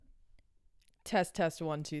Test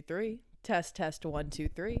 1 2 3. Test 1 2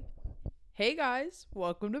 3. Hey guys,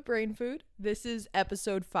 welcome to Brain Food. This is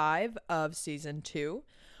episode 5 of season 2.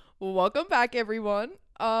 Welcome back, everyone.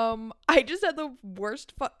 I just had the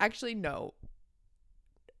worst actually, no.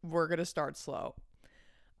 We're gonna start slow.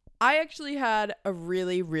 I actually had a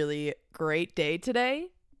really, really great day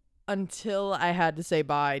today until I had to say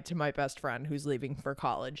bye to my best friend who's leaving for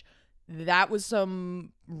college. That was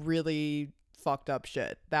some really fucked up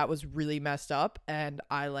shit. That was really messed up, and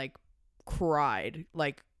I cried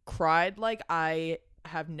like I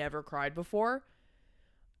have never cried before.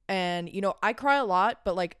 And I cry a lot,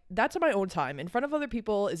 but that's on my own time. In front of other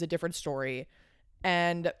people is a different story.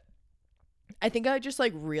 And I think I just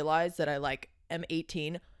realized that I am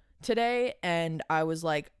 18 today, and I was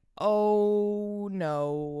like, oh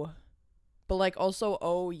no, but also,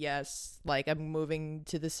 oh yes, I'm moving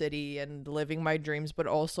to the city and living my dreams, but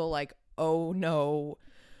also oh no.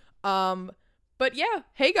 But yeah,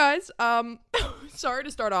 hey guys, sorry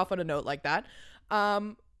to start off on a note like that.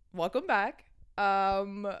 Welcome back. I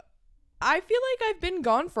feel like I've been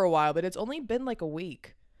gone for a while, but it's only been a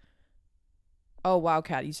week. Oh wow,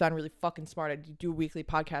 Kat, you sound really fucking smart. I do a weekly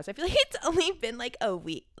podcast. I feel like it's only been a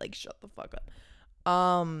week. Shut the fuck up.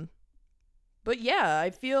 But yeah, I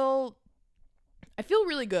feel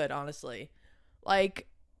really good, honestly.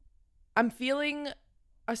 I'm feeling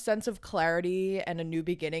a sense of clarity and a new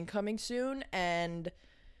beginning coming soon, and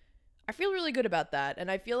I feel really good about that.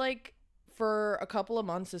 And I feel like for a couple of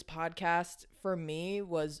months, this podcast for me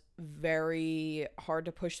was very hard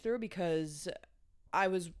to push through because I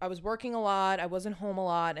was working a lot, I wasn't home a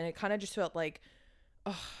lot, and it kind of just felt like,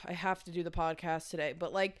 oh, I have to do the podcast today.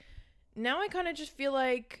 But now I kind of just feel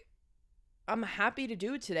like I'm happy to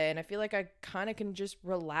do it today, and I feel like I kind of can just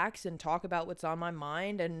relax and talk about what's on my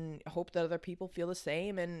mind and hope that other people feel the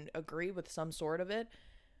same and agree with some sort of it.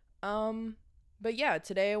 But yeah,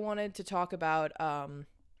 today I wanted to talk about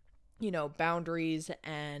boundaries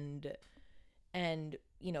and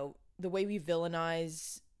the way we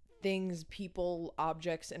villainize things, people,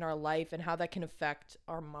 objects in our life, and how that can affect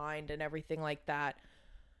our mind and everything like that.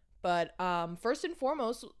 But first and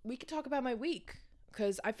foremost, we could talk about my week,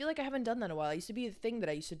 because I feel like I haven't done that in a while. It used to be a thing that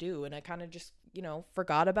I used to do, and I kind of just,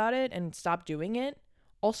 forgot about it and stopped doing it.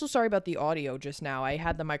 Also, sorry about the audio just now. I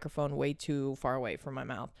had the microphone way too far away from my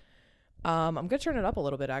mouth. I'm going to turn it up a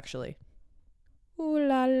little bit, actually. Ooh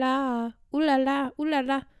la la, ooh la la, ooh la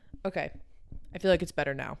la. Okay, I feel like it's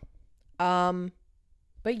better now.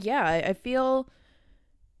 But yeah, I feel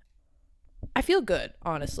good,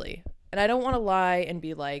 honestly. And I don't want to lie and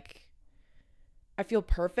be I feel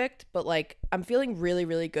perfect, but I'm feeling really,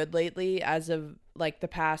 really good lately. As of the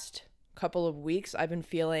past couple of weeks, I've been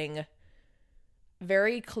feeling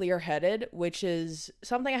very clear-headed, which is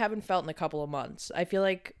something I haven't felt in a couple of months. I feel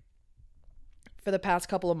like for the past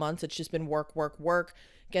couple of months, it's just been work,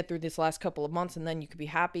 get through this last couple of months, and then you could be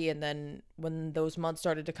happy. And then when those months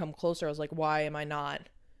started to come closer, I was like, why am I not,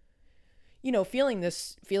 feeling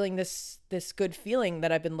this good feeling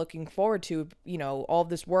that I've been looking forward to, all of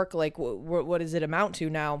this work, what does it amount to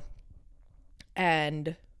now?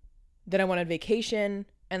 And then I went on vacation,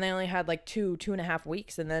 and I only had 2.5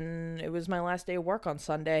 weeks, and then it was my last day of work on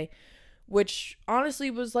Sunday, which honestly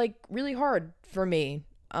was really hard for me.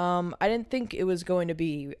 I didn't think it was going to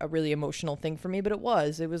be a really emotional thing for me, but it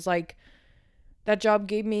was that job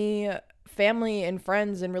gave me family and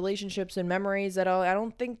friends and relationships and memories that I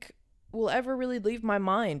don't think will ever really leave my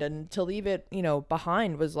mind, and to leave it,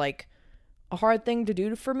 behind was a hard thing to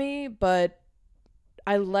do for me, but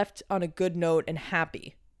I left on a good note and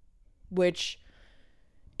happy, which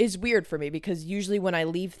is weird for me because usually when I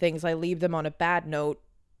leave things, I leave them on a bad note.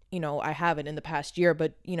 I haven't in the past year,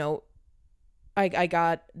 but I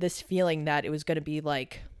got this feeling that it was going to be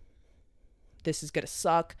this is going to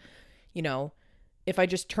suck. If I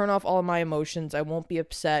just turn off all of my emotions, I won't be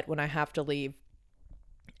upset when I have to leave.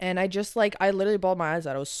 And I just I literally bawled my eyes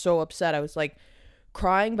out. I was so upset. I was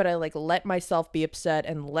crying, but I let myself be upset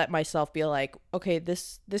and let myself be okay,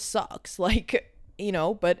 this sucks.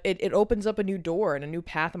 But it opens up a new door and a new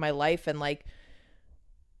path in my life. And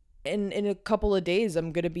in a couple of days,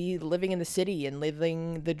 I'm going to be living in the city and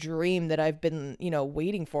living the dream that I've been,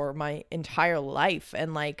 waiting for my entire life.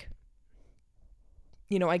 And I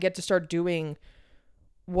get to start doing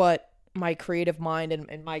what my creative mind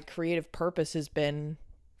and my creative purpose has been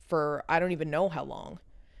for I don't even know how long.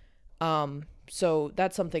 So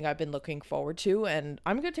that's something I've been looking forward to, and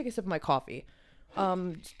I'm going to take a sip of my coffee.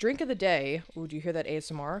 Drink of the day. Ooh, do you hear that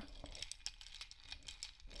ASMR?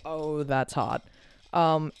 Oh, that's hot.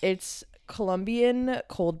 It's Colombian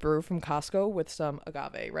cold brew from Costco with some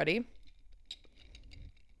agave. Ready?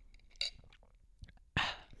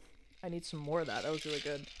 I need some more of that. That was really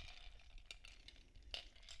good.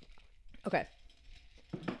 Okay.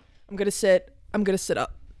 I'm gonna sit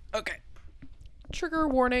up. Okay. Trigger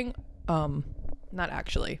warning. Not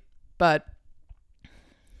actually, but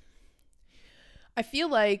I feel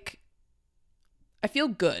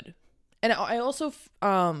good. And I also feel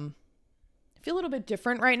a little bit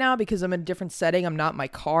different right now because I'm in a different setting. I'm not in my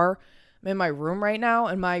car. I'm in my room right now,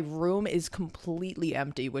 and my room is completely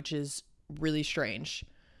empty, which is really strange.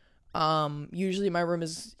 Usually my room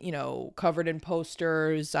is, covered in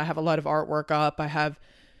posters. I have a lot of artwork up. I have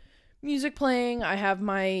music playing. I have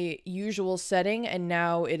my usual setting, and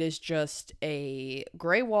now it is just a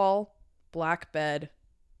gray wall, black bed,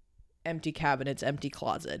 empty cabinets, empty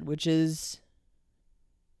closet, which is,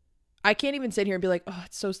 I can't even sit here and be like, oh,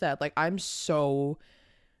 it's so sad. Like, I'm so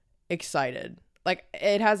excited. Like,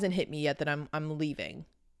 it hasn't hit me yet that I'm leaving,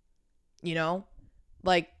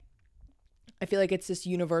 like, I feel like it's this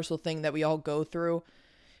universal thing that we all go through,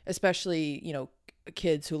 especially,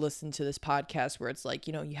 kids who listen to this podcast, where it's like,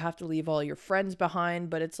 you have to leave all your friends behind,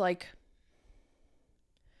 but it's like,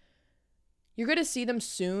 you're going to see them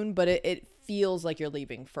soon, but it feels like you're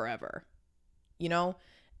leaving forever,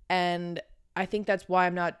 and I think that's why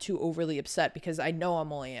I'm not too overly upset, because I know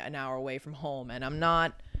I'm only an hour away from home, and I'm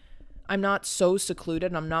not so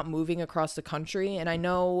secluded, and I'm not moving across the country, and I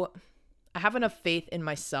know I have enough faith in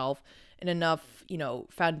myself and enough,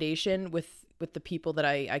 foundation with the people that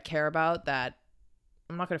I care about, that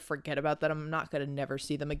I'm not going to forget about that. I'm not going to never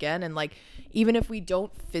see them again. And like, even if we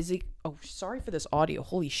don't sorry for this audio.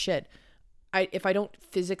 Holy shit. If I don't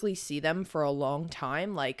physically see them for a long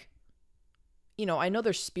time, like, I know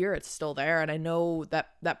their spirit's still there, and I know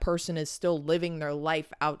that person is still living their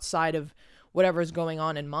life outside of whatever's going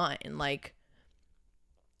on in mine, like,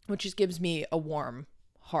 which just gives me a warm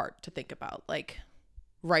heart to think about. Like,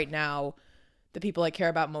 right now, the people I care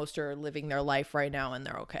about most are living their life right now, and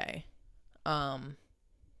they're okay.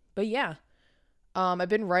 But yeah, I've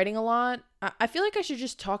been writing a lot. I feel like I should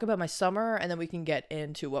just talk about my summer, and then we can get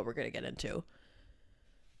into what we're going to get into.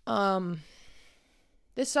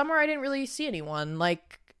 This summer I didn't really see anyone,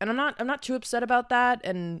 like, and I'm not too upset about that.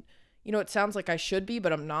 And, it sounds like I should be,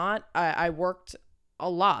 but I'm not. I worked a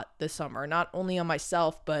lot this summer, not only on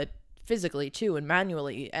myself, but physically too, and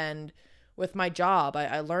manually. And with my job,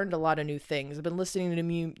 I learned a lot of new things. I've been listening to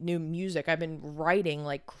new music. I've been writing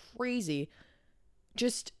like crazy.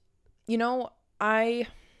 Just, I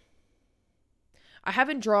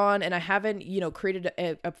haven't drawn, and I haven't, created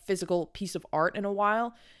a physical piece of art in a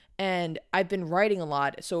while. And I've been writing a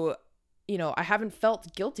lot. So, I haven't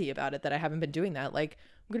felt guilty about it that I haven't been doing that. Like,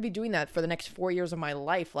 I'm going to be doing that for the next 4 years of my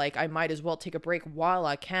life. Like, I might as well take a break while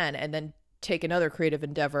I can, and then take another creative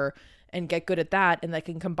endeavor and get good at that. And I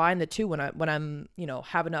can combine the two when I'm,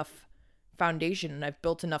 have enough foundation, and I've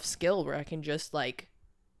built enough skill where I can just like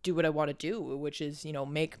do what I want to do, which is,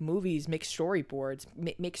 make movies, make storyboards,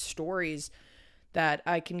 make stories that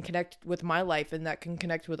I can connect with my life and that can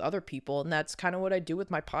connect with other people. And that's kind of what I do with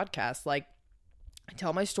my podcast. Like, I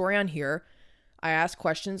tell my story on here. I ask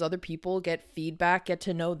questions, other people get feedback, get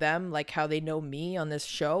to know them, like how they know me on this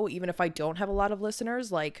show. Even if I don't have a lot of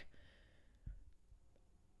listeners, like,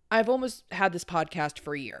 I've almost had this podcast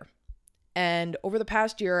for a year. And over the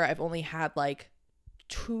past year, I've only had like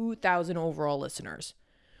 2,000 overall listeners,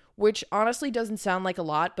 which honestly doesn't sound like a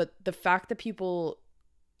lot, but the fact that people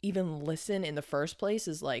even listen in the first place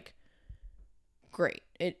is like great.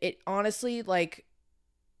 It honestly, like,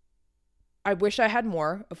 I wish I had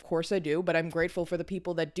more. Of course I do, but I'm grateful for the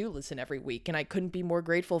people that do listen every week. And I couldn't be more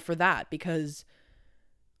grateful for that, because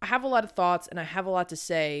I have a lot of thoughts and I have a lot to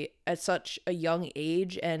say at such a young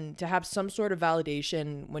age, and to have some sort of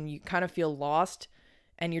validation when you kind of feel lost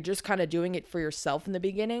and you're just kind of doing it for yourself in the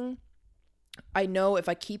beginning. I know if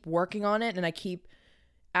I keep working on it and I keep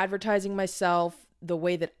advertising myself the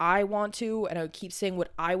way that I want to, and I keep saying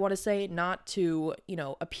what I want to say, not to,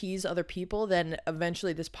 appease other people, then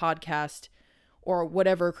eventually this podcast or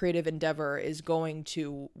whatever creative endeavor is going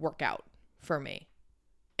to work out for me.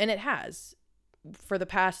 And it has. For the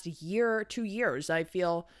past year, 2 years, I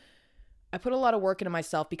feel I put a lot of work into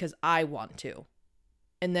myself because I want to.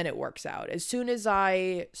 And then it works out. As soon as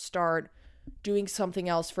I start doing something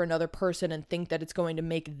else for another person and think that it's going to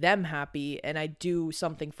make them happy, and I do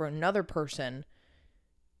something for another person,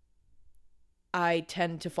 I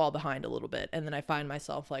tend to fall behind a little bit. And then I find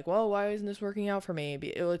myself like, well, why isn't this working out for me?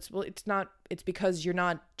 It's because you're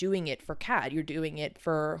not doing it for Kat. You're doing it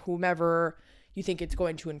for whomever you think it's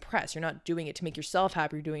going to impress. You're not doing it to make yourself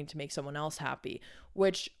happy. You're doing it to make someone else happy,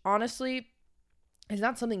 which honestly is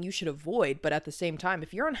not something you should avoid. But at the same time,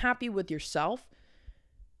 if you're unhappy with yourself,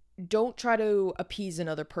 don't try to appease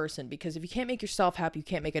another person, because if you can't make yourself happy, you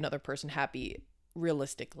can't make another person happy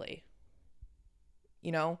realistically.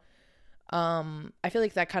 You know? I feel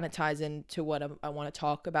like that kind of ties into what I want to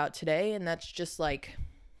talk about today, and that's just like,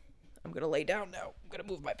 I'm going to lay down now. I'm going to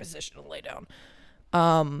move my position and lay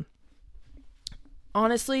down.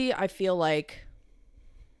 Honestly, I feel like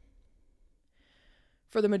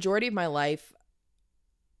for the majority of my life,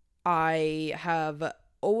 I have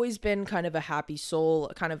always been kind of a happy soul,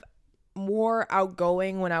 kind of more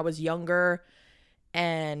outgoing when I was younger,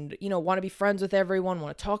 and, want to be friends with everyone,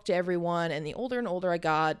 want to talk to everyone. And the older and older I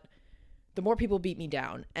got, the more people beat me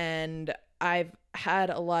down. And I've had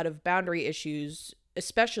a lot of boundary issues,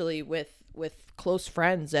 especially with close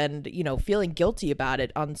friends, and, feeling guilty about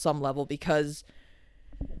it on some level, because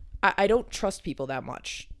I don't trust people that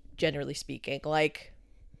much, generally speaking. Like,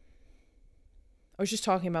 I was just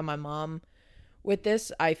talking about my mom with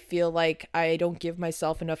this. I feel like I don't give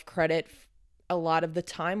myself enough credit a lot of the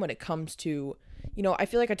time when it comes to, I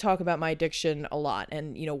feel like I talk about my addiction a lot,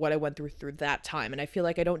 and, what I went through that time. And I feel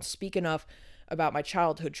like I don't speak enough about my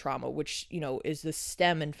childhood trauma, which, is the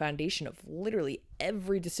stem and foundation of literally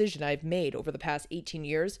every decision I've made over the past 18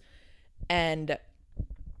 years. And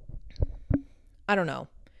I don't know.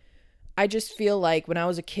 I just feel like when I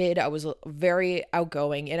was a kid, I was very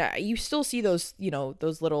outgoing, and you still see those,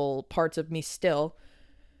 those little parts of me still.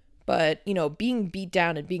 But, being beat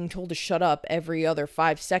down and being told to shut up every other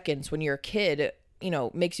 5 seconds when you're a kid,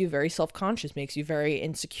 makes you very self-conscious, makes you very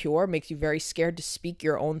insecure, makes you very scared to speak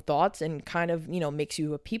your own thoughts, and kind of, makes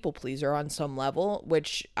you a people pleaser on some level,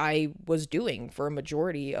 which I was doing for a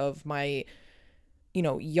majority of my,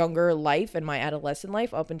 younger life and my adolescent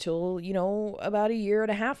life up until, about a year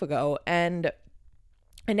and a half ago. And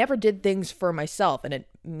I never did things for myself. And it,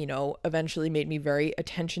 eventually made me very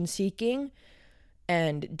attention seeking,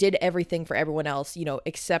 and did everything for everyone else,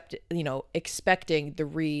 except, expecting the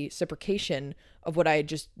reciprocation of what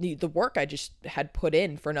the work I just had put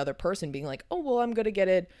in for another person, being like, oh, well, I'm going to get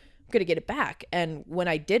it back. And when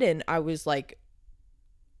I didn't, I was like,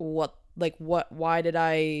 why did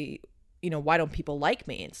I, why don't people like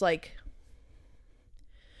me? It's like,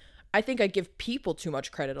 I think I give people too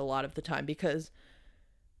much credit a lot of the time, because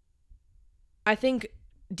I think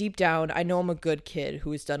deep down, I know I'm a good kid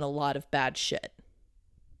who has done a lot of bad shit.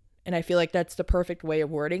 And I feel like that's the perfect way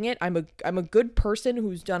of wording it. I'm a good person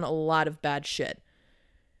who's done a lot of bad shit.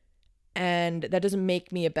 And that doesn't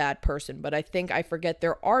make me a bad person, but I think I forget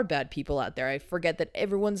there are bad people out there. I forget that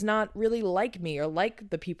everyone's not really like me or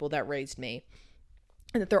like the people that raised me.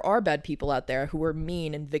 And that there are bad people out there who are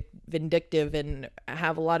mean and vindictive and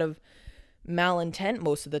have a lot of malintent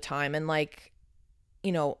most of the time. And like,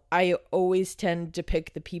 I always tend to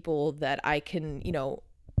pick the people that I can,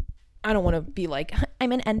 I don't want to be like,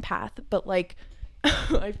 I'm an empath, but like,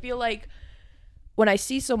 I feel like when I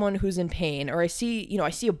see someone who's in pain, or I see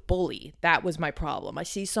a bully, that was my problem. I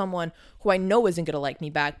see someone who I know isn't going to like me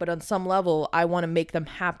back, but on some level, I want to make them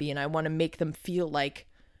happy, and I want to make them feel like,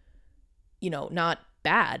 not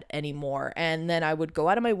bad anymore. And then I would go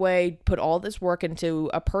out of my way, put all this work into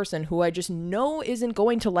a person who I just know isn't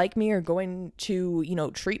going to like me or going to,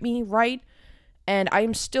 treat me right. And I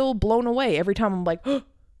am still blown away every time. I'm like, oh,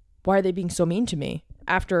 why are they being so mean to me?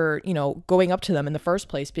 After, going up to them in the first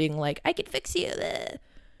place, being like, I can fix you.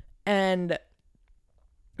 And,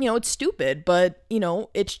 it's stupid, but,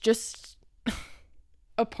 it's just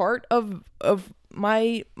a part of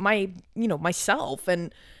my, myself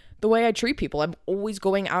and the way I treat people. I'm always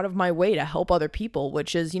going out of my way to help other people,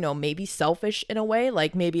 which is, maybe selfish in a way.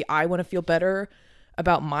 Like, maybe I want to feel better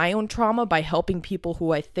about my own trauma by helping people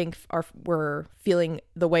who I think were feeling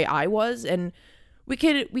the way I was. And we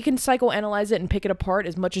can psychoanalyze it and pick it apart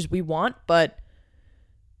as much as we want, but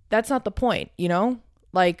that's not the point,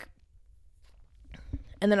 like.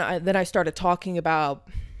 And then I started talking about,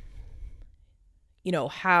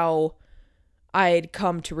 how I'd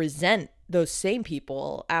come to resent those same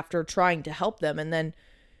people after trying to help them. And then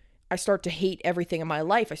I start to hate everything in my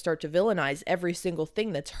life. I start to villainize every single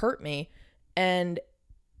thing that's hurt me. And,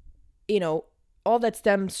 all that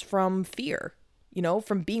stems from fear.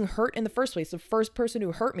 From being hurt in the first place. The first person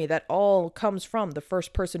who hurt me, that all comes from the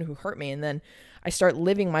first person who hurt me. And then I start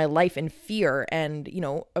living my life in fear, and,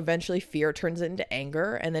 eventually fear turns into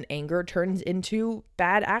anger, and then anger turns into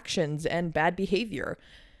bad actions and bad behavior.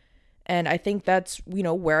 And I think that's,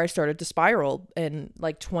 where I started to spiral in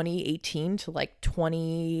like 2018 to like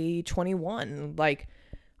 2021. Like,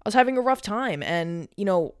 I was having a rough time, and,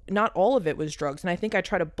 not all of it was drugs. And I think I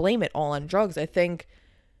try to blame it all on drugs. I think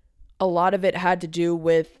a lot of it had to do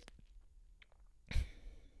with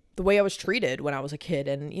the way I was treated when I was a kid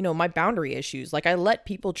and, you know, my boundary issues. Like, I let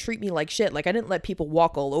people treat me like shit. Like, I didn't let people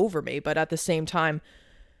walk all over me, but at the same time,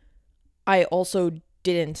 I also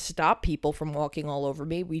didn't stop people from walking all over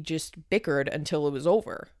me. We just bickered until it was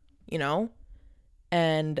over, you know?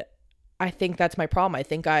 And I think that's my problem. I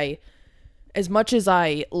think as much as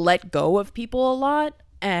I let go of people a lot,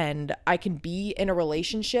 and I can be in a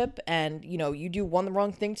relationship and, you know, you do one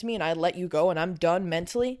wrong thing to me and I let you go and I'm done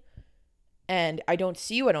mentally and I don't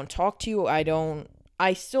see you, I don't talk to you,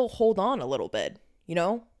 I still hold on a little bit, you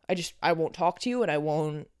know? I won't talk to you and I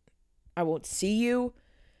won't see you.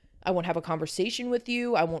 I won't have a conversation with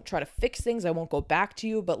you. I won't try to fix things. I won't go back to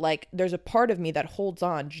you. But like, there's a part of me that holds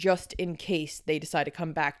on just in case they decide to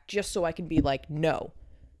come back, just so I can be like, no.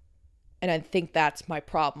 And I think that's my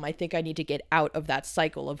problem. I think I need to get out of that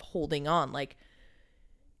cycle of holding on. Like,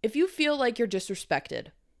 if you feel like you're disrespected,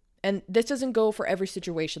 and this doesn't go for every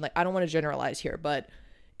situation, like, I don't want to generalize here, but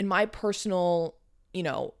in my personal, you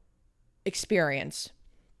know, experience,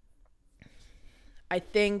 I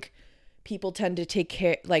think people tend to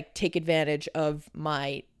take advantage of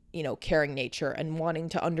my, you know, caring nature and wanting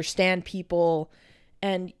to understand people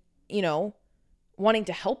and, you know, wanting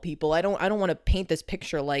to help people. I don't want to paint this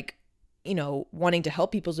picture like, you know, wanting to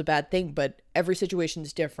help people is a bad thing, but every situation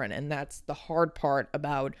is different. And that's the hard part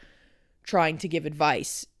about trying to give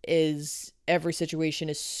advice, is every situation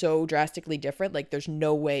is so drastically different. Like, there's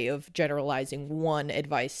no way of generalizing one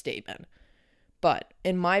advice statement. But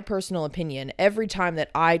in my personal opinion, every time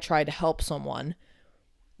that I try to help someone,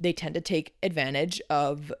 they tend to take advantage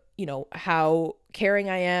of, you know, how caring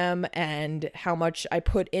I am and how much I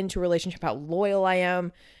put into a relationship, how loyal I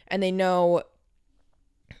am. And they know,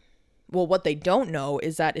 well, what they don't know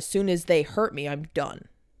is that as soon as they hurt me, I'm done.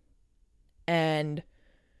 And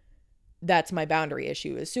that's my boundary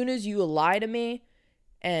issue. As soon as you lie to me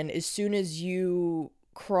and as soon as you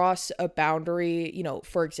cross a boundary, you know,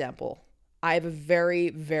 for example, I have a very,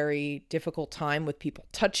 very difficult time with people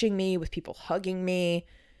touching me, with people hugging me.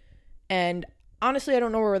 And honestly, I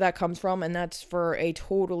don't know where that comes from. And that's for a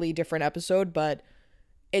totally different episode, but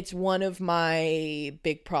it's one of my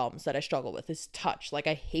big problems that I struggle with is touch. Like,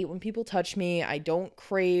 I hate when people touch me. I don't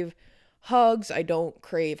crave hugs. I don't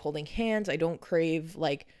crave holding hands. I don't crave,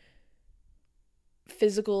 like,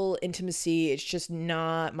 physical intimacy. It's just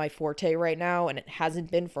not my forte right now, and it hasn't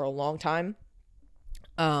been for a long time.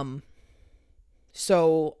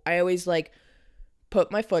 So I always, like,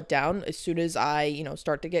 put my foot down as soon as I, you know,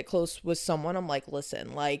 start to get close with someone. I'm like,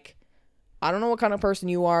 listen, like, I don't know what kind of person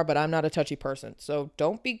you are, but I'm not a touchy person. So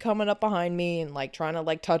don't be coming up behind me and, like, trying to,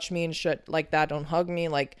 like, touch me and shit like that. Don't hug me.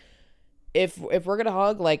 Like, if we're going to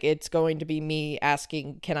hug, like, it's going to be me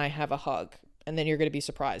asking, can I have a hug? And then you're going to be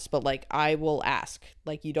surprised. But, like, I will ask.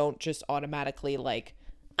 Like, you don't just automatically, like,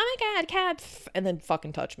 oh my God, cat, and then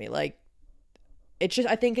fucking touch me. Like, it's just,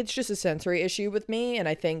 I think it's just a sensory issue with me. And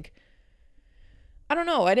I think, I don't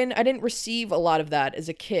know. I didn't receive a lot of that as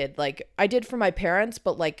a kid. Like, I did from my parents,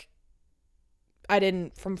 but, like, I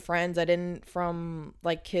didn't from friends. I didn't from,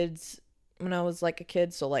 like, kids when I was, like, a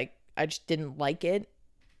kid. So, like, I just didn't like it,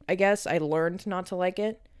 I guess. I learned not to like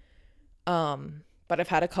it. But I've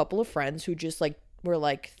had a couple of friends who just, like, were,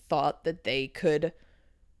 like, thought that they could,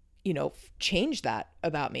 you know, change that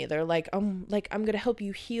about me. They're like, I'm going to help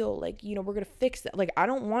you heal. Like, you know, we're going to fix that. Like, I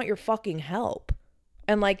don't want your fucking help.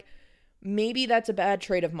 And, like, maybe that's a bad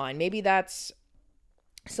trait of mine. Maybe that's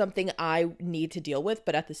something I need to deal with.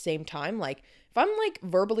 But at the same time, like, if I'm, like,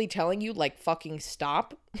 verbally telling you, like, fucking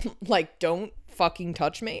stop, like, don't fucking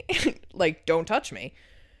touch me, like, don't touch me.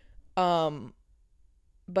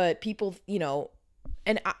 But people, you know,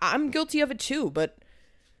 and I'm guilty of it too, but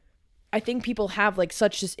I think people have, like,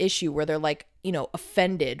 such this issue where they're, like, you know,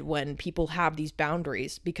 offended when people have these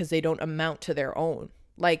boundaries because they don't amount to their own.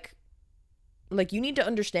 Like, you need to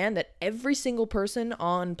understand that every single person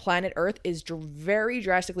on planet Earth is very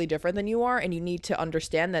drastically different than you are, and you need to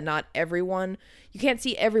understand that not everyone, you can't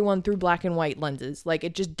see everyone through black and white lenses. Like,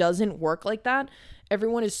 it just doesn't work like that.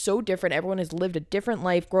 Everyone is so different. Everyone has lived a different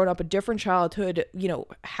life, grown up a different childhood, you know,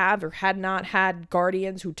 have or had not had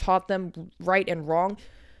guardians who taught them right and wrong.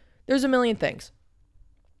 There's a million things.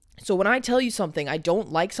 So when I tell you something, I don't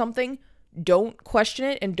like something, don't question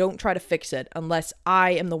it and don't try to fix it unless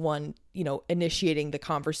I am the one, you know, initiating the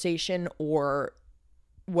conversation or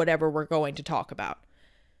whatever we're going to talk about.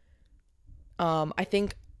 I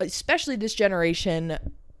think especially this generation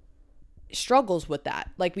struggles with that.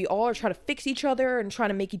 Like, we all are trying to fix each other and trying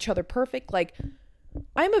to make each other perfect. Like,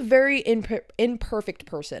 I'm a very imperfect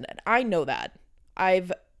person, and I know that.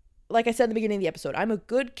 Like I said in the beginning of the episode, I'm a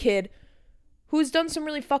good kid who's done some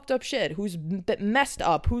really fucked up shit, who's messed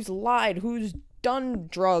up, who's lied, who's done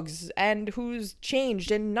drugs and who's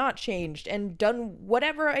changed and not changed and done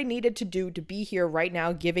whatever I needed to do to be here right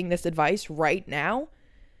now giving this advice right now.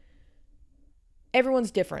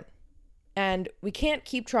 Everyone's different. And we can't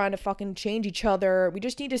keep trying to fucking change each other. We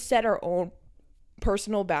just need to set our own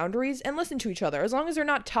personal boundaries and listen to each other. As long as they're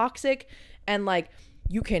not toxic and like,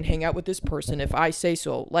 you can hang out with this person if I say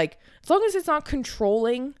so. Like, as long as it's not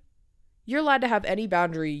controlling, you're allowed to have any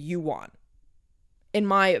boundary you want, in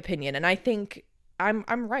my opinion. And I think I'm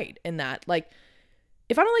right in that. Like,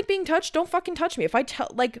 if I don't like being touched, don't fucking touch me. If I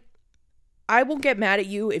tell, like, I won't get mad at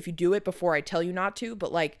you if you do it before I tell you not to,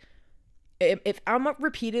 but like, if I'm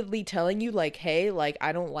repeatedly telling you, like, hey, like,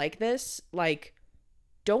 I don't like this, like,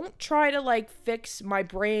 don't try to, like, fix my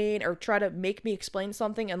brain or try to make me explain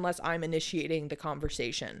something unless I'm initiating the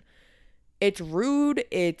conversation. It's rude.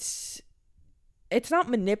 It's not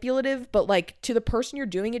manipulative, but, like, to the person you're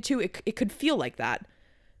doing it to, it could feel like that.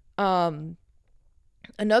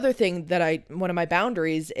 Another thing that one of my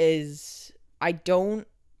boundaries is I don't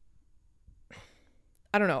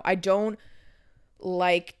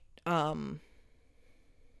like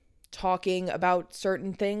talking about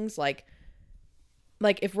certain things. Like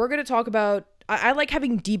if we're going to talk about, I like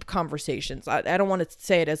having deep conversations. I don't want to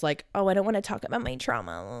say it as like, oh, I don't want to talk about my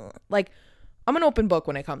trauma. Like, I'm an open book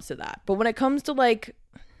when it comes to that. But when it comes to like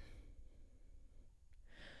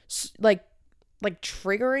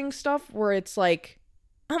triggering stuff where it's like,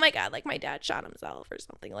 oh my God, like my dad shot himself or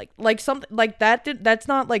something like something like that. That's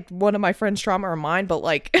not like one of my friends' trauma or mine. But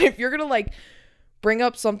like, if you're going to like bring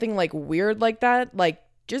up something like weird like that, like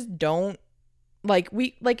just don't. Like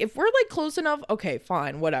if we're like close enough, okay,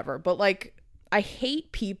 fine, whatever. But like, I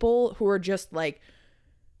hate people who are just like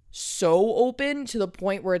so open to the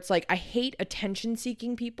point where it's like, I hate attention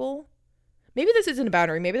seeking people. Maybe this isn't a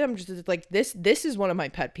boundary. Maybe I'm just like, this is one of my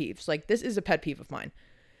pet peeves. Like, this is a pet peeve of mine.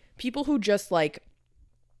 People who just like,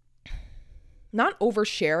 not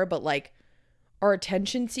overshare, but like are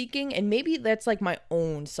attention seeking. And maybe that's like my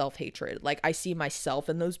own self-hatred. Like, I see myself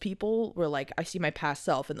in those people, where like I see my past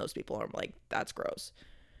self in those people, and I'm like, that's gross.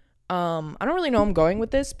 I don't really know where I'm going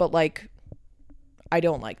with this, but like, I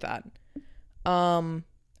don't like that. I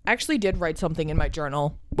actually did write something in my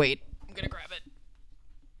journal. Wait, I'm gonna grab it.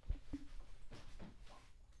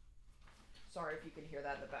 Sorry if you can hear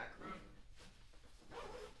that in the background.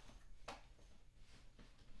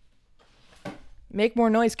 Make more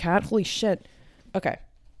noise, cat. Holy shit. Okay.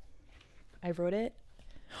 I wrote it.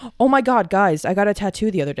 Oh my God, guys. I got a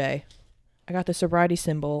tattoo the other day. I got the sobriety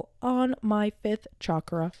symbol on my 5th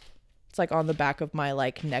chakra. It's like on the back of my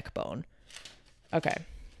like neck bone. Okay.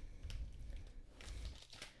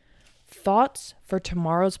 Thoughts for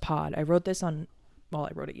tomorrow's pod. I wrote this I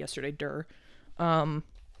wrote it yesterday.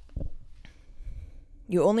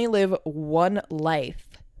 You only live one life.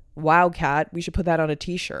 Wow, cat. We should put that on a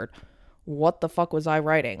t-shirt. What the fuck was I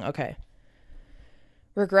writing? Okay.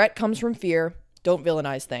 Regret comes from fear. Don't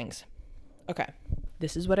villainize things. Okay.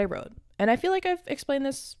 This is what I wrote. And I feel like I've explained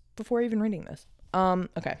this before even reading this.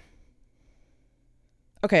 Okay.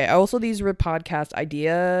 Okay. Also, these were podcast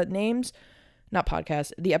idea names. Not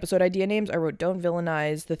podcast. The episode idea names. I wrote, don't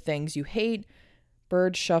villainize the things you hate.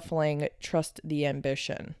 Bird shuffling. Trust the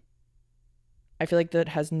ambition. I feel like that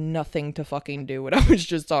has nothing to fucking do what I was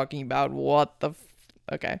just talking about. What the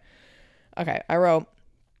okay. Okay, I wrote,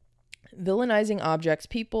 villainizing objects,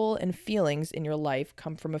 people, and feelings in your life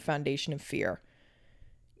come from a foundation of fear.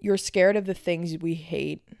 You're scared of the things we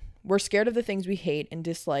hate. We're scared of the things we hate and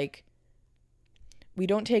dislike. We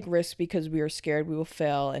don't take risks because we are scared we will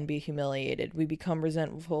fail and be humiliated. We become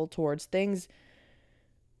resentful towards things.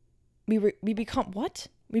 We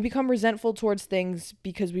become resentful towards things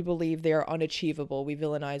because we believe they are unachievable. We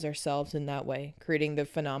villainize ourselves in that way, creating the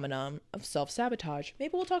phenomenon of self-sabotage.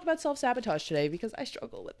 Maybe we'll talk about self-sabotage today because I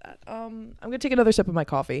struggle with that. I'm going to take another sip of my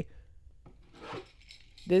coffee.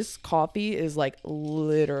 This coffee is like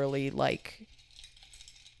literally like,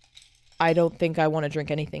 I don't think I want to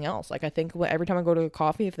drink anything else. Like, I think every time I go to a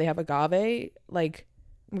coffee, if they have agave, like,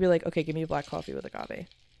 I'll be like, okay, give me a black coffee with agave.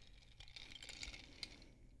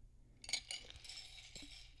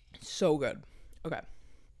 So good. Okay.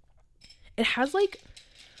 It has like,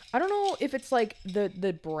 I don't know if it's like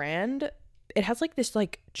the brand, it has like this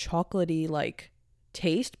like chocolatey like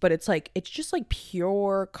taste, but it's just like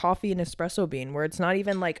pure coffee and espresso bean, where it's not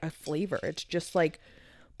even like a flavor. It's just like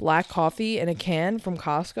black coffee in a can from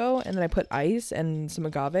Costco, and then I put ice and some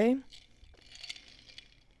agave.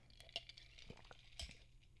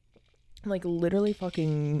 I'm like literally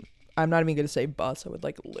fucking, I'm not even gonna say bust. I would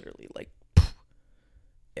like literally like,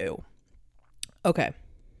 ew. Okay.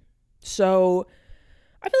 So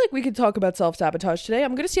I feel like we could talk about self-sabotage today.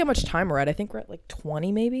 I'm going to see how much time we're at. I think we're at like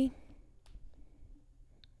 20 maybe.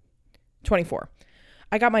 24.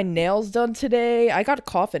 I got my nails done today. I got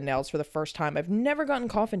coffin nails for the first time. I've never gotten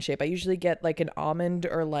coffin shape. I usually get like an almond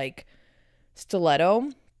or like stiletto.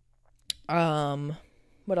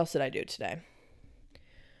 What else did I do today?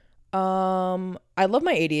 I love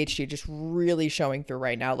my ADHD just really showing through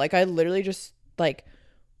right now. Like I literally just like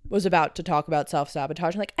was about to talk about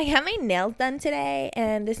self-sabotage. Like, I have my nails done today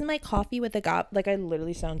and this is my coffee with a gop. Like I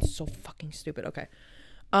literally sound so fucking stupid. Okay.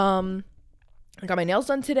 I got my nails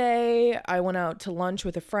done today. I went out to lunch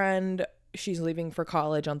with a friend. She's leaving for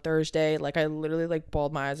college on Thursday. Like I literally like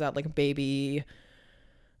bawled my eyes out like a baby.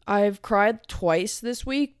 I've cried twice this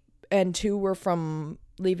week and 2 were from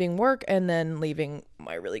leaving work and then leaving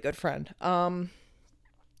my really good friend. I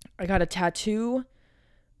got a tattoo.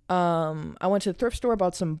 I went to the thrift store,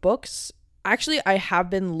 bought some books. Actually, I have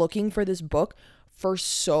been looking for this book for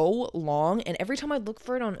so long, and every time I look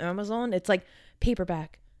for it on Amazon, it's like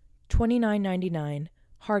paperback, $29.99,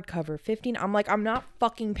 hardcover, $15. I'm like, I'm not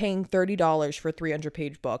fucking paying $30 for a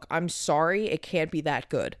 300-page book. I'm sorry, it can't be that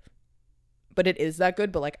good. But it is that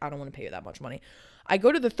good, but like I don't want to pay you that much money. I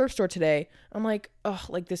go to the thrift store today. I'm like, ugh,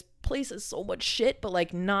 like this place is so much shit, but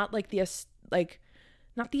like not like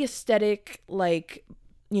not the aesthetic, like,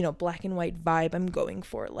 you know, black and white vibe I'm going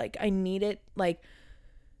for. Like I need it like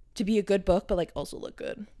to be a good book, but like also look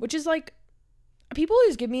good, which is like, people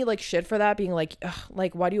always give me like shit for that, being like, ugh,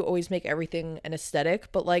 like why do you always make everything an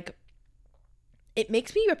aesthetic? But like it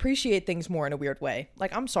makes me appreciate things more in a weird way.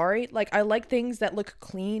 Like, I'm sorry. Like, I like things that look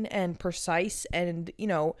clean and precise and, you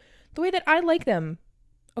know, the way that I like them.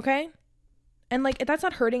 Okay? And, like, that's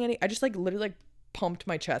not hurting any. I just, like, literally, like, pumped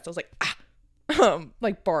my chest. I was like,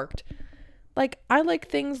 like, barked. Like, I like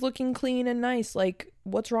things looking clean and nice. Like,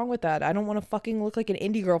 what's wrong with that? I don't want to fucking look like an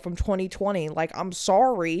indie girl from 2020. Like, I'm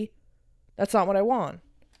sorry. That's not what I want.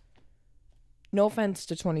 No offense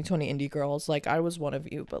to 2020 indie girls. Like, I was one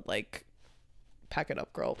of you, but, like, pack it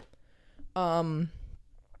up, girl.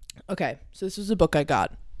 Okay, so this was a book I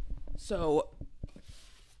got. So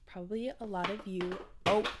probably a lot of you,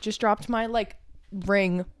 just dropped my like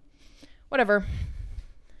ring, whatever.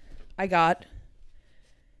 I got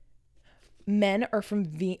Men Are From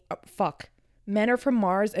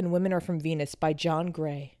Mars and Women Are From Venus by John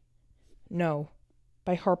Gray. No,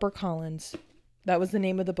 by HarperCollins. That was the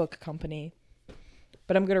name of the book company.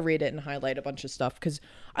 But I'm going to read it and highlight a bunch of stuff because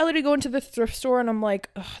I literally go into the thrift store and I'm like,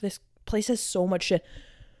 ugh, this place has so much shit.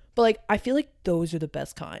 But like, I feel like those are the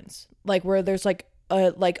best kinds. Like where there's like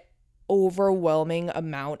a like overwhelming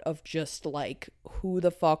amount of just like, who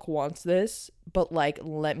the fuck wants this? But like,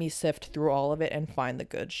 let me sift through all of it and find the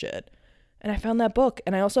good shit. And I found that book.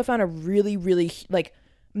 And I also found a really, really like,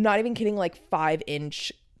 I'm not even kidding, like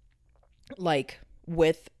 5-inch like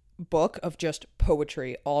width book of just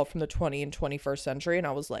poetry, all from the 20th and 21st century, and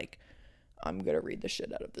I was like, I'm gonna read the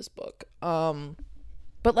shit out of this book.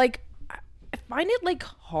 But like I find it like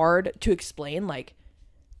hard to explain like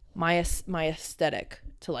my aesthetic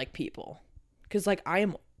to like people, because like I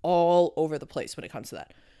am all over the place when it comes to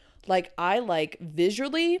that. Like I like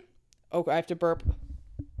visually, I have to burp.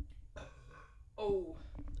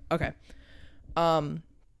 Okay.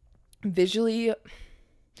 Visually,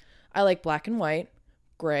 I like black and white,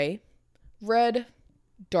 gray, red,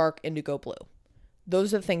 dark indigo blue.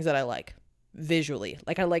 Those are the things that I like visually.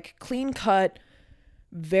 Like I like clean cut,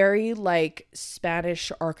 very like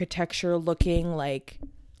Spanish architecture looking, like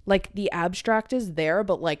the abstract is there,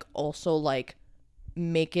 but like also like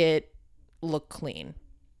make it look clean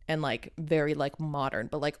and like very like modern,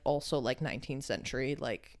 but like also like 19th century,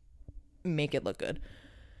 like make it look good.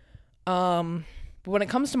 But when it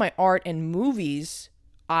comes to my art and movies,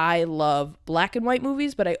 I love black and white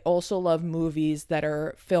movies, but I also love movies that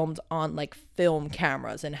are filmed on like film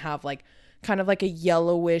cameras and have like kind of like a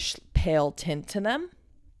yellowish pale tint to them.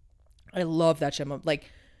 I love that shit. Like,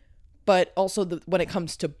 but also when it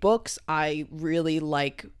comes to books, I really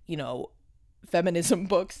like, you know, feminism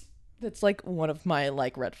books. That's like one of my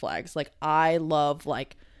like red flags. Like I love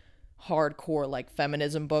like hardcore like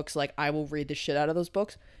feminism books. Like I will read the shit out of those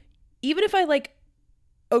books. Even if I like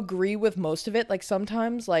agree with most of it, like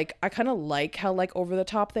sometimes like I kind of like how like over the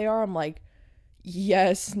top they are. I'm like,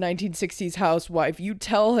 yes, 1960s housewife, you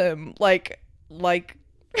tell him, like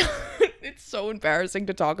it's so embarrassing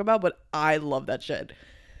to talk about, but I love that shit.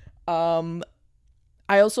 I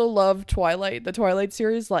also love the Twilight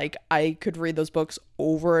series. Like I could read those books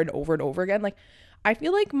over and over and over again. Like I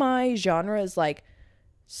feel like my genre is like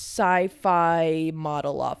sci-fi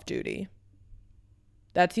model off duty.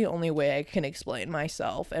 That's the only way I can explain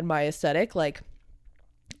myself and my aesthetic. Like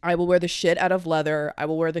I will wear the shit out of leather. I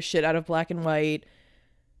will wear the shit out of black and white.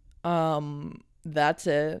 That's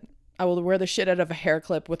it. I will wear the shit out of a hair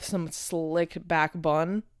clip with some slick back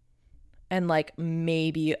bun and like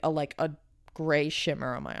maybe a gray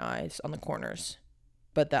shimmer on my eyes on the corners.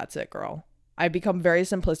 But that's it, girl. I've become very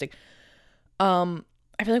simplistic. I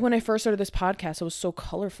feel like when I first started this podcast, it was so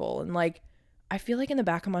colorful, and like I feel like in the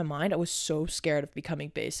back of my mind, I was so scared of becoming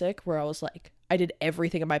basic, where I was like, I did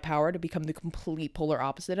everything in my power to become the complete polar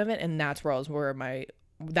opposite of it, and that's where I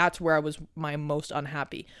was my most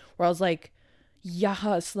unhappy. Where I was like,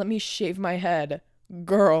 yes, let me shave my head,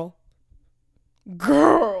 girl.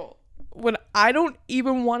 When I don't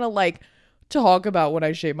even want to like talk about when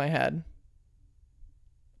I shave my head.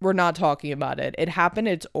 We're not talking about it. It happened.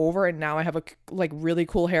 It's over. And now I have a like really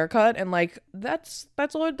cool haircut. And like, that's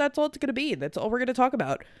all it's going to be. That's all we're going to talk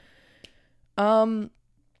about. I've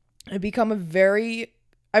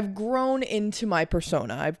grown into my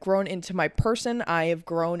persona. I've grown into my person. I have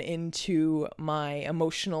grown into my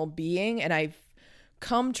emotional being. And I've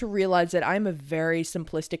come to realize that I'm a very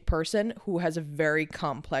simplistic person who has a very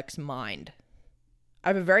complex mind. I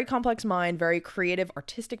have a very complex mind, very creative,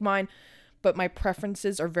 artistic mind. But my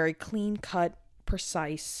preferences are very clean cut,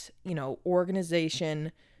 precise,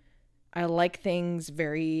 organization. I like things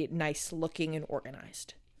very nice looking and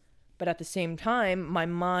organized. But at the same time, my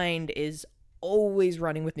mind is always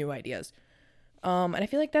running with new ideas. And I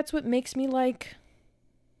feel like that's what makes me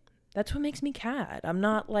Kat. I'm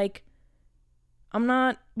not like,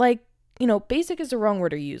 basic is the wrong word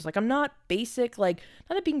to use. Like, I'm not basic, like,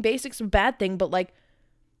 not that being basic's a bad thing, but like,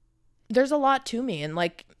 there's a lot to me, and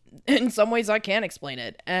like, in some ways I can't explain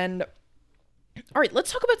it. And all right,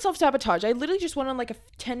 let's talk about self-sabotage. I literally just went on like a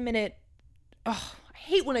 10-minute, I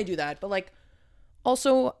hate when I do that, but like,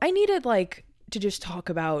 also I needed like to just talk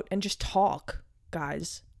about and just talk,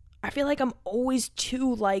 guys. I feel like I'm always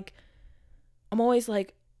oh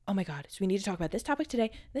my God, so we need to talk about this topic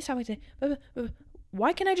today.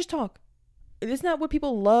 Why can't I just talk? Isn't that what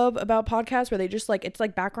people love about podcasts, where they just like, it's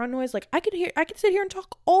like background noise? Like I could sit here and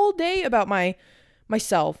talk all day about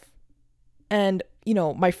myself and,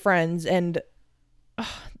 my friends, and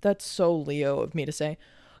that's so Leo of me to say.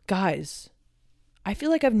 Guys, I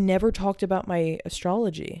feel like I've never talked about my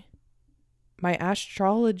astrology.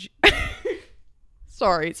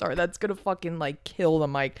 Sorry, that's gonna fucking like kill the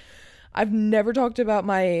mic. I've never talked about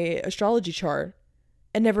my astrology chart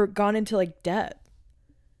and never gone into like depth.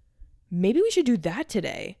 Maybe we should do that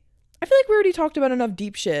today. I feel like we already talked about enough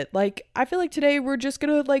deep shit. Like, I feel like today we're just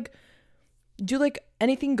gonna like do like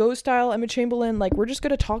anything goes style Emma Chamberlain. Like, we're just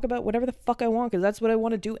gonna talk about whatever the fuck I want, because that's what I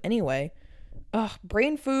want to do anyway.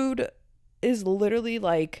 Brain food is literally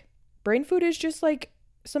like, brain food is just like,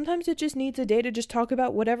 sometimes it just needs a day to just talk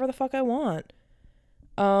about whatever the fuck I want.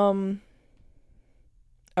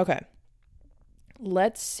 Okay.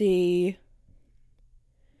 Let's see.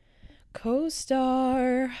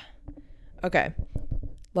 Co-star. Okay.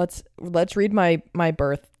 Let's read my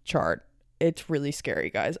birth chart. It's really scary,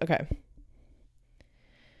 guys. Okay.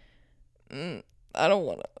 I don't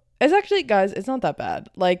want to. It's actually, guys, it's not that bad.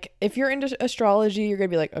 Like, if you're into astrology, you're going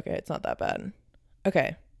to be like, okay, it's not that bad.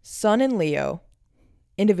 Okay. Sun in Leo.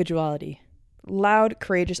 Individuality. Loud,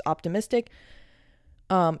 courageous, optimistic.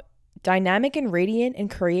 Dynamic and radiant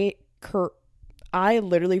and I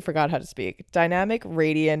literally forgot how to speak. Dynamic,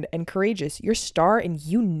 radiant, and courageous. You're star and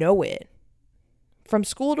you know it. From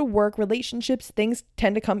school to work, relationships, things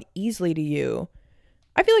tend to come easily to you.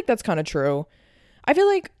 I feel like that's kind of true. I feel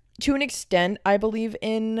like to an extent I believe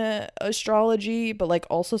in astrology, but like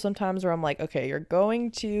also sometimes where I'm like, okay, you're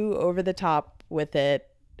going too over the top with it.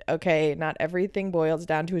 Okay, not everything boils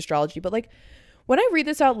down to astrology, but like when I read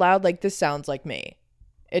this out loud, like this sounds like me.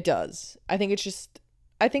 It does. I think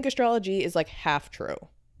astrology is like half true.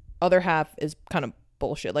 Other half is kind of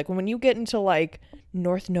bullshit. Like when you get into like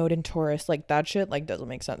North Node and Taurus, like that shit like doesn't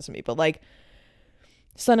make sense to me. But like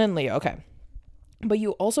Sun and Leo, okay. But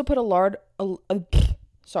you also put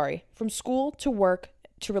from school to work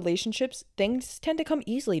to relationships, things tend to come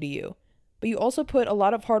easily to you. But you also put a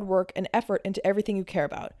lot of hard work and effort into everything you care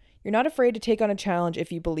about. You're not afraid to take on a challenge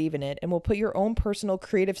if you believe in it, and will put your own personal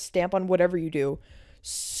creative stamp on whatever you do.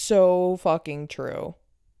 So fucking true.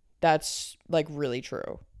 That's like really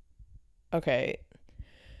true. Okay.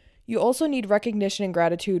 You also need recognition and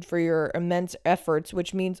gratitude for your immense efforts,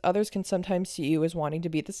 which means others can sometimes see you as wanting to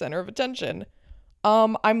be the center of attention.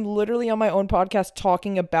 I'm literally on my own podcast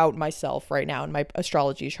talking about myself right now in my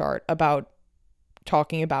astrology chart, about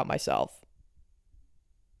talking about myself.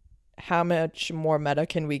 How much more meta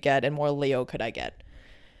can we get and more Leo could I get?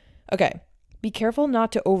 Okay. Be careful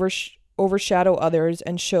not to overshadow others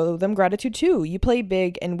and show them gratitude too. You play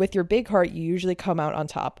big, and with your big heart, you usually come out on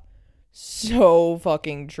top. So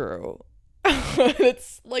fucking true.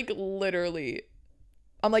 It's like literally,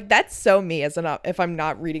 I'm like, that's so me as an if I'm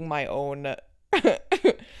not reading my own.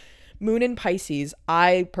 Moon in Pisces.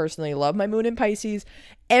 I personally love my moon in Pisces.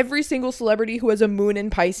 Every single celebrity who has a moon in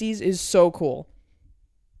Pisces is so cool.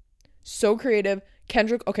 So creative.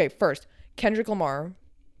 First, Kendrick Lamar,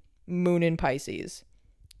 moon in Pisces.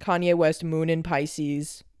 Kanye West, moon in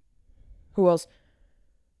Pisces. Who else?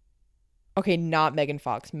 Okay, not Megan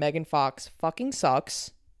Fox. Megan Fox fucking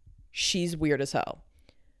sucks. She's weird as hell.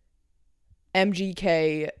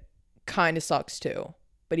 MGK kind of sucks too,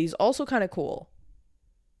 but he's also kind of cool.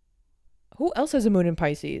 Who else has a moon in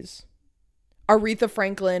Pisces? Aretha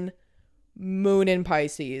Franklin, moon in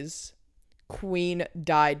Pisces. Queen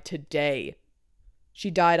died today. She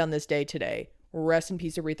died on this day today. Rest in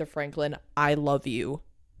peace, Aretha Franklin. I love you.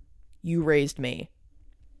 You raised me.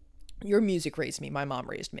 Your music raised me. My mom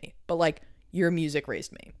raised me. But like, your music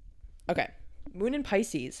raised me. Okay. Moon in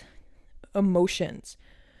Pisces. Emotions.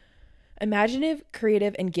 Imaginative,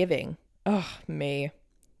 creative, and giving. Ugh, me.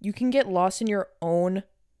 You can get lost in your own...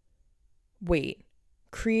 Wait.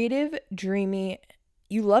 Creative, dreamy.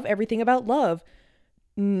 You love everything about love.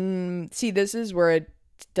 See, this is where it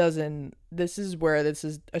doesn't... This is where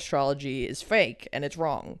astrology is fake and it's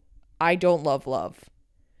wrong. I don't love love.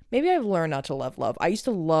 Maybe I've learned not to love love. I used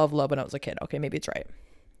to love love when I was a kid. Okay, maybe it's right.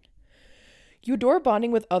 You adore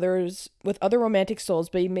bonding with others, with other romantic souls,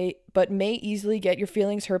 but may easily get your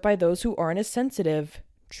feelings hurt by those who aren't as sensitive.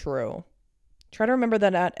 True. Try to remember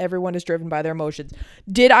that not everyone is driven by their emotions.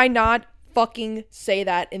 Did I not fucking say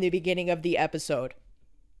that in the beginning of the episode?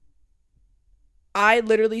 I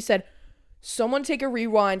literally said, someone take a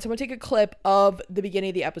rewind, someone take a clip of the beginning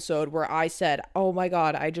of the episode where I said, oh my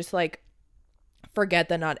God, I just like forget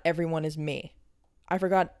that not everyone is me. I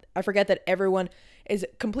forget that everyone is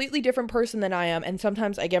a completely different person than I am, and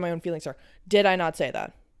sometimes I get my own feelings hurt. Did I not say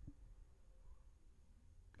that?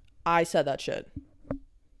 I said that shit.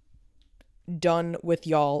 Done with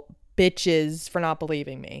y'all bitches for not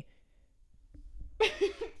believing me.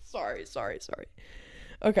 Sorry.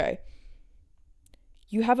 Okay.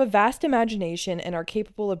 You have a vast imagination and are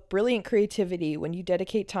capable of brilliant creativity when you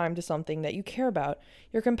dedicate time to something that you care about.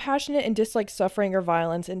 You're compassionate and dislike suffering or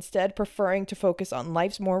violence, instead preferring to focus on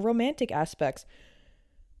life's more romantic aspects.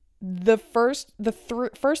 The first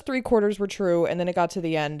three quarters were true, and then it got to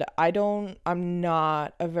the end. I'm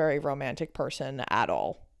not a very romantic person at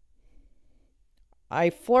all. I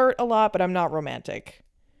flirt a lot, but I'm not romantic.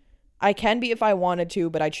 I can be if I wanted to,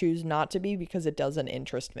 but I choose not to be because it doesn't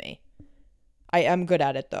interest me. I am good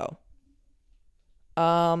at it though.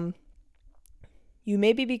 You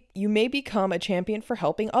may become a champion for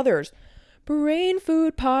helping others. Brain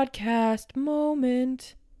food podcast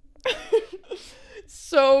moment.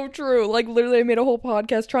 So true. Like literally I made a whole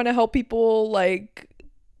podcast trying to help people like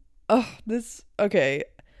okay.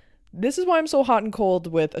 This is why I'm so hot and cold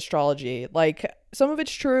with astrology. Like some of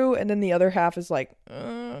it's true and then the other half is like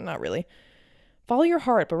not really. Follow your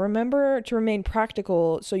heart, but remember to remain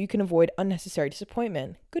practical so you can avoid unnecessary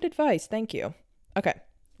disappointment. Good advice. Thank you. Okay.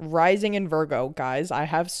 Rising in Virgo, guys. I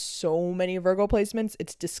have so many Virgo placements.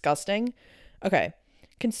 It's disgusting. Okay.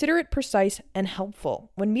 Considerate, precise, and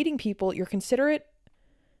helpful. When meeting people, you're considerate,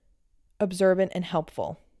 observant, and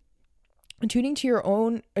helpful. Attuning to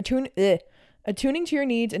your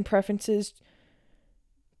needs and preferences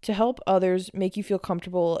to help others make you feel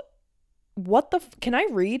comfortable. Can I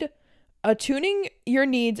read? Attuning your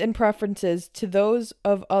needs and preferences to those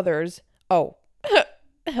of others. Oh,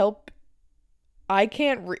 help. I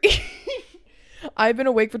can't read. I've been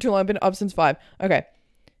awake for too long. I've been up since 5. Okay.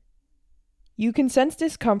 You can sense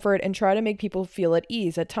discomfort and try to make people feel at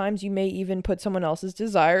ease. At times, you may even put someone else's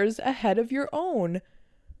desires ahead of your own.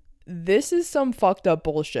 This is some fucked up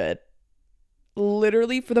bullshit.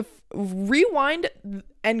 Literally, rewind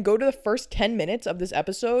and go to the first 10 minutes of this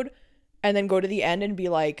episode and then go to the end and be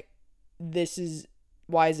like,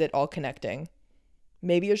 why is it all connecting?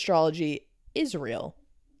 Maybe astrology is real.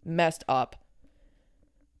 Messed up.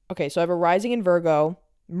 Okay, so I have a rising in Virgo,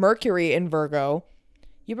 Mercury in Virgo.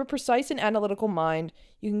 You have a precise and analytical mind.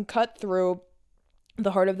 You can cut through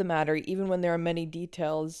the heart of the matter, even when there are many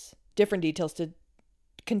different details to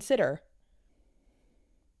consider.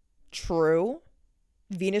 True.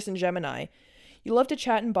 Venus in Gemini. You love to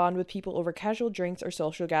chat and bond with people over casual drinks or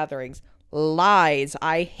social gatherings. Lies.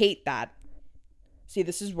 I hate that. See,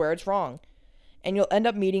 this is where it's wrong. And you'll end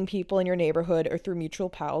up meeting people in your neighborhood or through mutual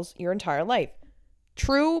pals your entire life.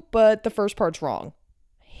 True, but the first part's wrong.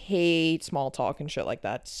 Hate small talk and shit like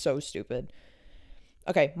that. So stupid.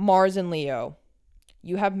 Okay, Mars and Leo.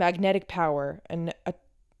 You have magnetic power and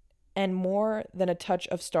more than a touch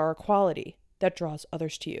of star quality that draws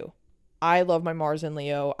others to you. I love my Mars and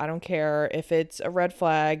Leo. I don't care if it's a red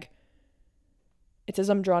flag. It says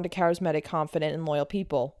I'm drawn to charismatic, confident, and loyal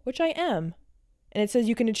people, which I am. And it says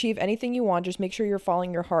you can achieve anything you want. Just make sure you're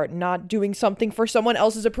following your heart, not doing something for someone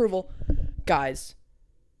else's approval. Guys,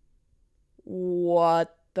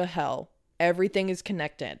 what the hell? Everything is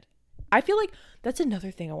connected. I feel like that's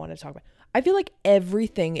another thing I want to talk about. I feel like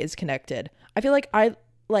everything is connected. I feel like I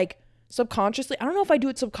subconsciously, I don't know if I do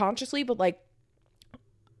it subconsciously, but like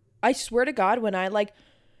I swear to God, when I like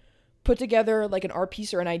put together like an art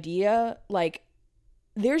piece or an idea, like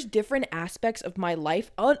there's different aspects of my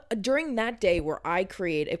life during that day where I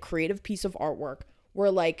create a creative piece of artwork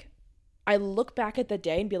where like I look back at the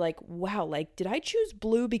day and be like, wow, like did I choose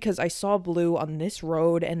blue because I saw blue on this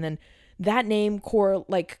road and then that name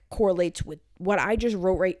correlates with what I just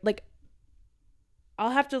wrote, right? Like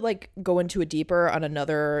I'll have to like go into it deeper on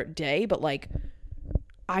another day, but like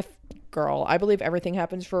I believe everything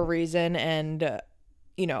happens for a reason, and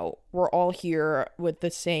you know, we're all here with the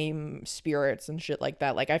same spirits and shit like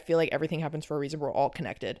that. Like I feel like everything happens for a reason. We're all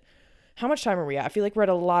connected. How much time are we at? I feel like we're at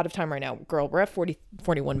a lot of time right now. Girl, we're at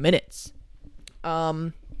 41 minutes. What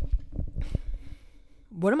am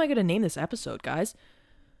I going to name this episode, guys?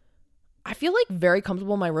 I feel like very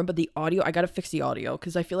comfortable in my room, but the audio, I got to fix the audio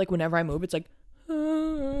because I feel like whenever I move, it's like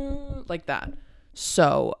that.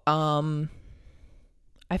 So, I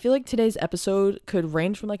feel like today's episode could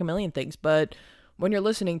range from like a million things, but when you're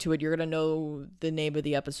listening to it, you're going to know the name of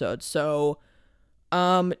the episode. So,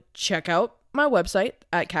 check out my website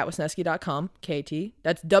at katwisneski.com, K-A-T.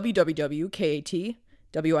 That's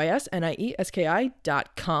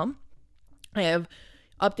www.katwisneski.com. I have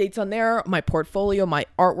updates on there, my portfolio, my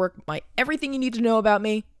artwork, my everything you need to know about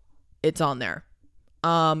me. It's on there.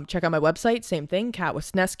 Check out my website, same thing, Kat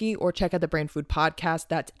Wisneski, or check out the Brain Food Podcast.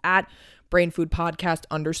 That's at Brain Food Podcast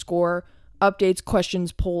 _ updates,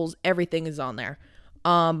 questions, polls, everything is on there.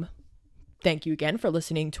 Thank you again for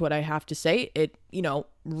listening to what I have to say. It, you know,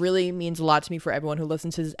 really means a lot to me for everyone who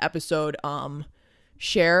listens to this episode.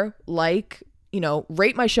 Share, like, you know,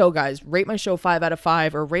 rate my show, guys. Rate my show 5 out of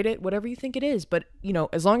 5 or rate it whatever you think it is. But, you know,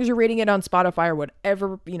 as long as you're rating it on Spotify or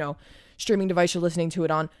whatever, you know, streaming device you're listening to it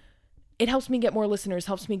on, it helps me get more listeners,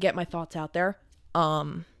 helps me get my thoughts out there.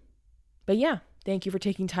 But yeah, thank you for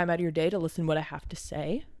taking time out of your day to listen to what I have to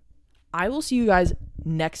say. I will see you guys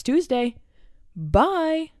next Tuesday.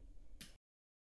 Bye.